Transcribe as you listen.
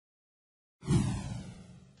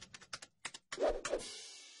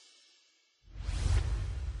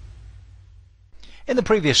In the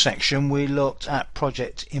previous section we looked at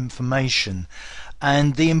project information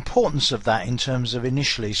and the importance of that in terms of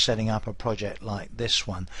initially setting up a project like this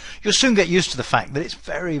one. You'll soon get used to the fact that it's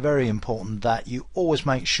very important that you always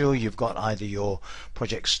make sure you've got either your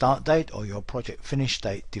project start date or your project finish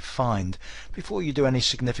date defined before you do any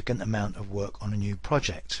significant amount of work on a new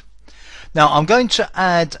project. Now I'm going to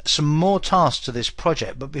add some more tasks to this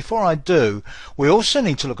project, but before I do we also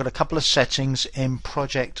need to look at a couple of settings in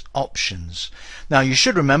project options. Now you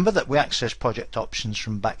should remember that we access project options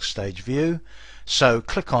from Backstage View, so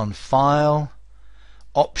click on File,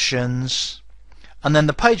 Options, and then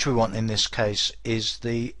the page we want in this case is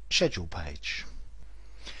the Schedule page.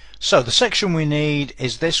 So the section we need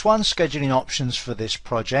is this one, Scheduling Options for this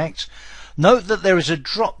project. Note that there is a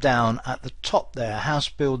drop down at the top there,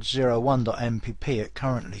 housebuild01.mpp it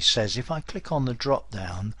currently says. If I click on the drop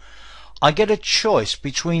down I get a choice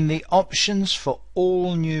between the options for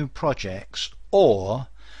all new projects or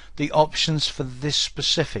the options for this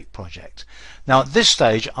specific project. Now at this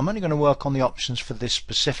stage I'm only going to work on the options for this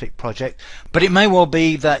specific project, but it may well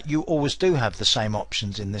be that you always do have the same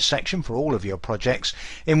options in this section for all of your projects,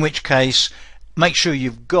 in which case make sure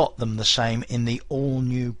you've got them the same in the all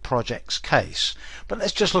new projects case. But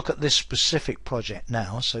let's just look at this specific project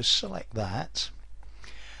now, so select that.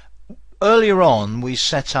 Earlier on we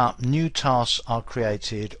set up new tasks are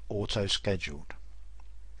created auto scheduled.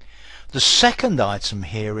 The second item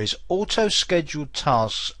here is auto scheduled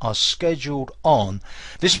tasks are scheduled on.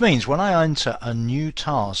 This means when I enter a new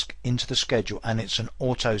task into the schedule and it's an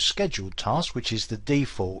auto scheduled task, which is the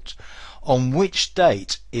default, on which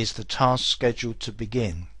date is the task scheduled to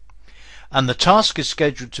begin? And the task is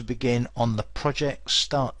scheduled to begin on the project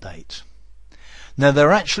start date. Now there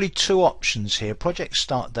are actually two options here. Project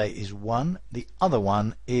start date is one, the other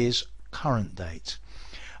one is current date,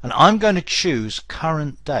 and I'm going to choose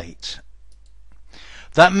current date.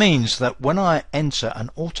 That means that when I enter an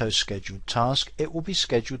auto scheduled task it will be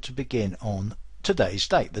scheduled to begin on today's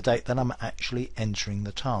date, the date that I'm actually entering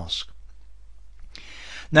the task.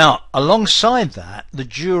 Now alongside that the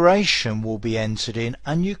duration will be entered in,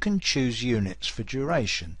 and you can choose units for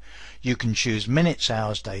duration. You can choose minutes,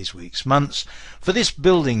 hours, days, weeks, months. For this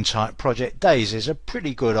building type project, days is a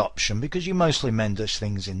pretty good option because you mostly measure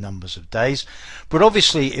things in numbers of days. But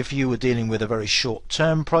obviously if you were dealing with a very short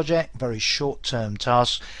term project, very short term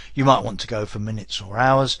tasks, you might want to go for minutes or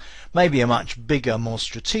hours. Maybe a much bigger, more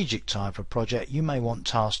strategic type of project, you may want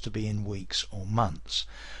tasks to be in weeks or months.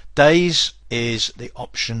 Days is the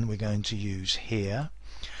option we're going to use here.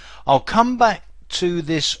 I'll come back to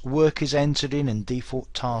this work is entered in and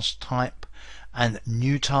default task type and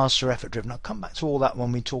new tasks are effort driven. I'll come back to all that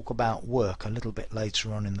when we talk about work a little bit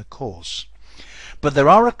later on in the course. But there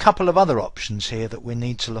are a couple of other options here that we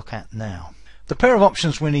need to look at now. The pair of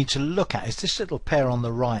options we need to look at is this little pair on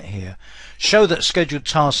the right here. Show that scheduled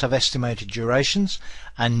tasks have estimated durations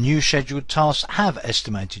and new scheduled tasks have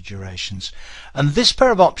estimated durations. And this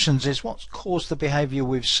pair of options is what's caused the behavior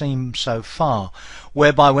we've seen so far,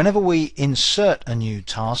 whereby whenever we insert a new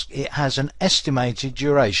task it has an estimated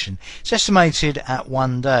duration. It's estimated at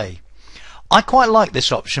 1 day. I quite like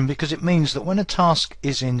this option because it means that when a task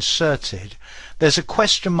is inserted there's a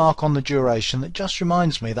question mark on the duration that just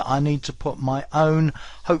reminds me that I need to put my own,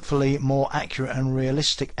 hopefully more accurate and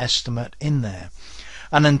realistic estimate in there.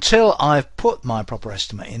 And until I've put my proper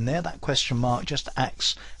estimate in there, that question mark just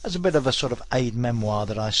acts as a bit of a sort of aid memoir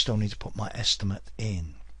that I still need to put my estimate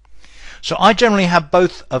in. So I generally have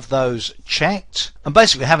both of those checked, and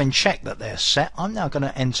basically having checked that they're set, I'm now going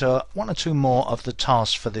to enter one or two more of the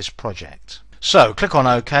tasks for this project. So click on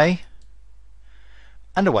OK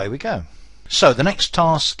and away we go. So the next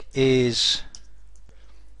task is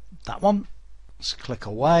that one. Let's click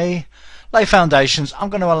away. Lay foundations. I'm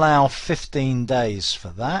going to allow 15 days for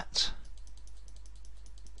that.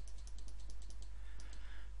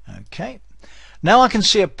 Okay. Now I can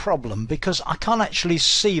see a problem because I can't actually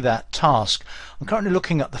see that task. I'm currently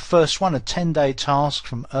looking at the first one, a 10-day task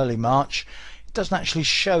from early March. It doesn't actually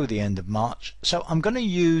show the end of March, so I'm going to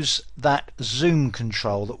use that zoom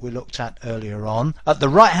control that we looked at earlier on. At the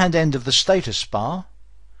right hand end of the status bar,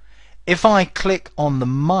 if I click on the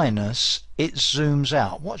minus, it zooms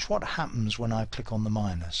out. Watch what happens when I click on the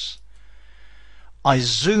minus. I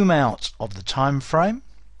zoom out of the time frame.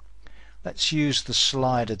 Let's use the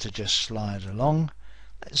slider to just slide along.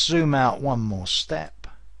 Let's zoom out one more step.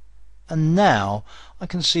 And now I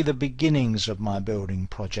can see the beginnings of my building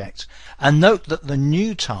project. And note that the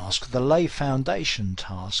new task, the lay foundation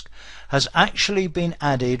task, has actually been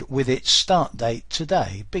added with its start date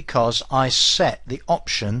today because I set the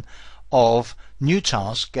option of new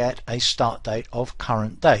task get a start date of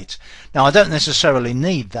current date. Now I don't necessarily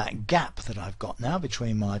need that gap that I've got now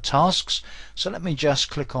between my tasks, so let me just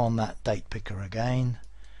click on that date picker again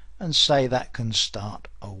and say that can start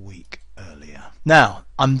a week earlier. Now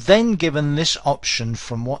I'm then given this option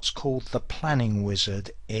from what's called the planning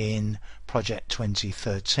wizard in Project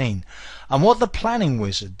 2013, and what the planning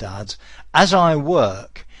wizard does as I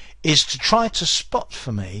work is to try to spot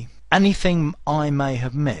for me anything I may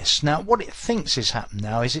have missed. Now what it thinks is happened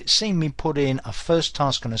now is it's seen me put in a first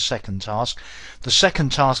task and a second task. The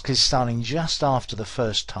second task is starting just after the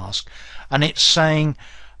first task, and it's saying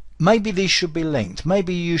maybe these should be linked.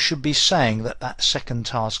 Maybe you should be saying that that second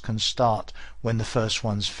task can start when the first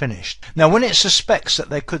one's finished. Now when it suspects that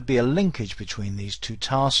there could be a linkage between these two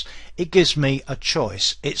tasks, it gives me a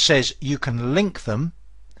choice. It says you can link them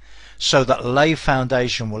so that lay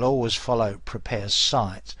foundation will always follow prepare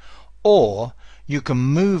site, or you can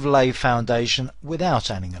move lay foundation without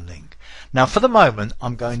adding a link. Now for the moment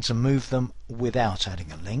I'm going to move them without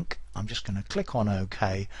adding a link. I'm just going to click on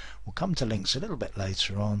OK. We'll come to links a little bit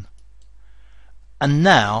later on, and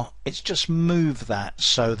now it's just moved that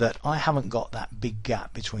so that I haven't got that big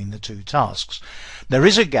gap between the two tasks. There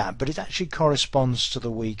is a gap, but it actually corresponds to the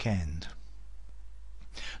weekend.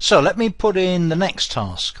 So let me put in the next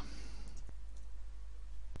task.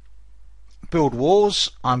 Build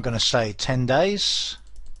walls, I'm going to say 10 days.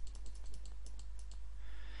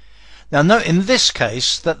 Now note in this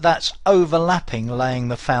case that that's overlapping laying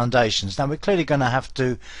the foundations. Now we're clearly going to have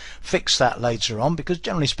to fix that later on, because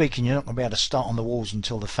generally speaking you're not going to be able to start on the walls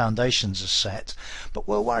until the foundations are set, but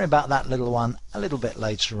we'll worry about that little one a little bit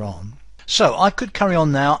later on. So I could carry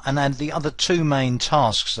on now and add the other two main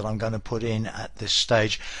tasks that I'm going to put in at this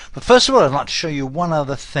stage. But first of all I'd like to show you one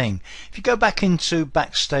other thing. If you go back into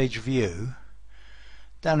Backstage View,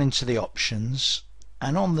 down into the options,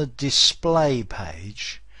 and on the display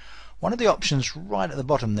page, one of the options right at the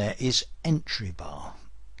bottom there is entry bar.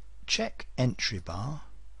 Check entry bar,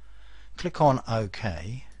 click on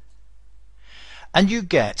OK, and you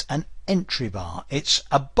get an entry bar. It's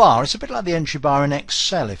a bar, it's a bit like the entry bar in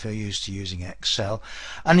Excel if you're used to using Excel,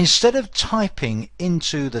 and instead of typing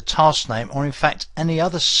into the task name, or in fact any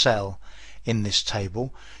other cell in this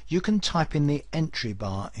table, you can type in the entry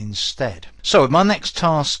bar instead. So my next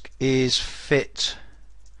task is fit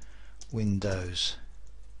windows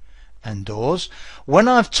and doors. When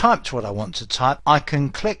I've typed what I want to type, I can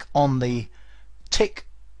click on the tick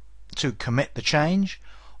to commit the change,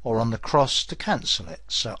 or on the cross to cancel it.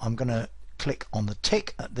 So I'm going to click on the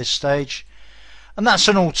tick at this stage, and that's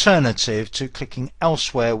an alternative to clicking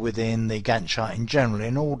elsewhere within the Gantt chart in general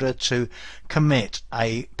in order to commit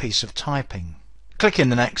a piece of typing. Click in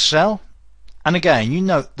the next cell, and again you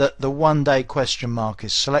note that the 1 day question mark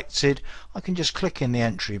is selected. I can just click in the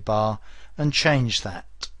entry bar and change that,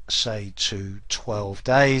 say to 12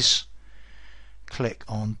 days. Click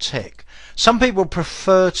on tick. Some people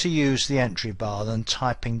prefer to use the entry bar than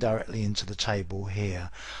typing directly into the table here.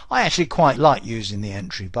 I actually quite like using the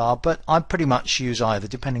entry bar, but I pretty much use either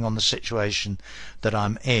depending on the situation that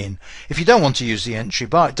I'm in. If you don't want to use the entry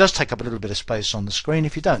bar, it does take up a little bit of space on the screen.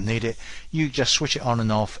 If you don't need it, you just switch it on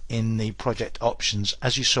and off in the project options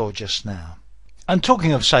as you saw just now. And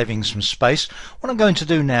talking of saving some space, what I'm going to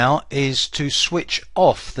do now is to switch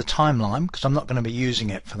off the timeline, because I'm not going to be using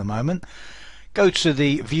it for the moment. Go to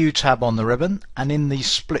the View tab on the ribbon, and in the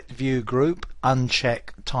Split View group,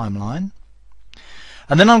 uncheck Timeline.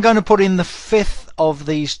 And then I'm going to put in the fifth of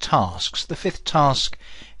these tasks. The fifth task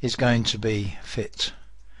is going to be Fit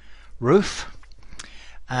Roof,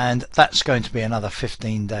 and that's going to be another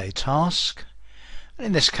 15-day task. And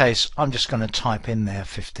in this case, I'm just going to type in there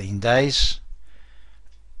 15 days.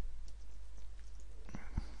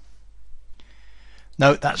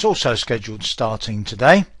 Note that's also scheduled starting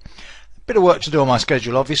today. Bit of work to do on my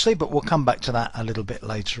schedule obviously, but we'll come back to that a little bit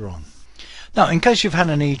later on. Now in case you've had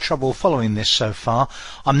any trouble following this so far,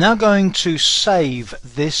 I'm now going to save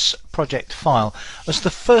this project file as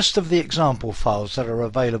the first of the example files that are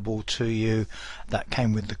available to you that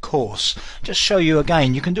came with the course. Just show you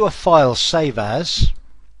again, you can do a file save as.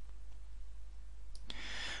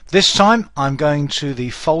 This time I'm going to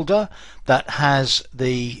the folder that has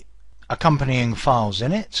the accompanying files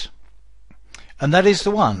in it. And that is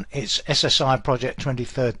the one. It's SSI Project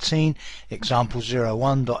 2013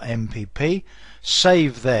 example01.mpp.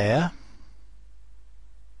 Save there.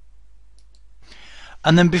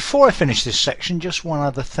 And then before I finish this section, just one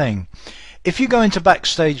other thing. If you go into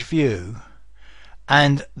Backstage View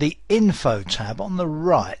and the Info tab on the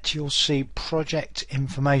right, you'll see Project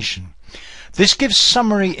Information. This gives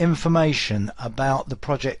summary information about the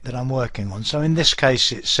project that I'm working on. So in this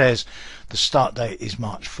case it says the start date is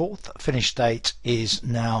March 4th, finish date is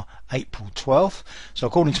now April 12th. So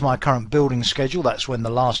according to my current building schedule, that's when the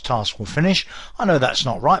last task will finish. I know that's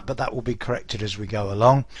not right, but that will be corrected as we go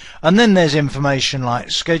along. And then there's information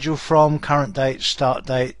like schedule from, current date, start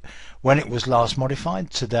date, when it was last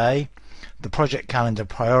modified, today, the project calendar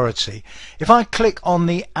priority. If I click on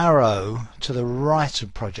the arrow to the right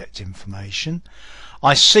of project information,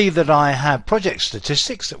 I see that I have project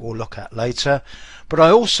statistics that we'll look at later, but I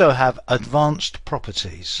also have advanced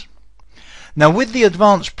properties. Now with the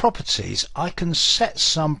advanced properties, I can set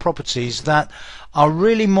some properties that are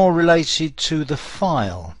really more related to the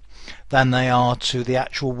file than they are to the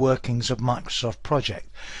actual workings of Microsoft Project.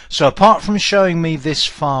 So apart from showing me this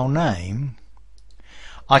file name,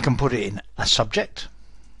 I can put it in a subject,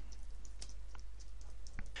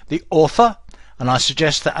 the author, and I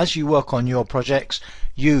suggest that as you work on your projects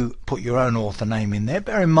you put your own author name in there.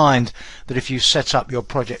 Bear in mind that if you set up your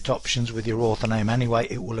project options with your author name anyway,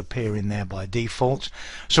 it will appear in there by default.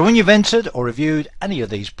 So when you've entered or reviewed any of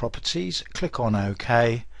these properties, click on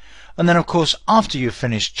OK, and then of course after you've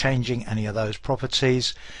finished changing any of those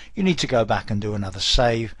properties you need to go back and do another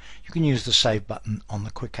save. You can use the save button on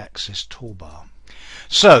the quick access toolbar.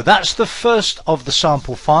 So that's the first of the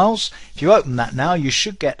sample files. If you open that now, you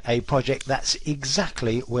should get a project that's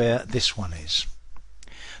exactly where this one is.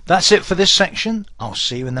 That's it for this section. I'll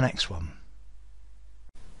see you in the next one.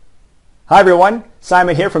 Hi everyone,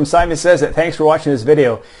 Simon here from Simon Says It. Thanks for watching this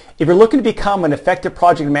video. If you're looking to become an effective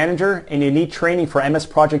project manager and you need training for MS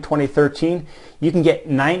Project 2013, you can get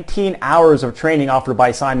 19 hours of training offered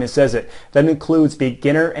by Simon Says It. That includes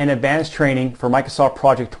beginner and advanced training for Microsoft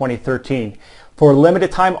Project 2013. For a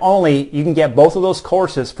limited time only, you can get both of those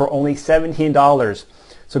courses for only $17.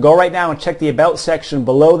 So go right now and check the About section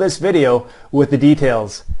below this video with the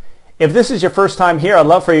details. If this is your first time here, I'd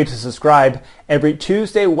love for you to subscribe. Every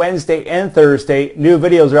Tuesday, Wednesday, and Thursday, new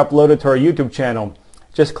videos are uploaded to our YouTube channel.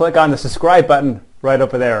 Just click on the subscribe button right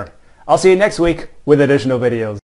over there. I'll see you next week with additional videos.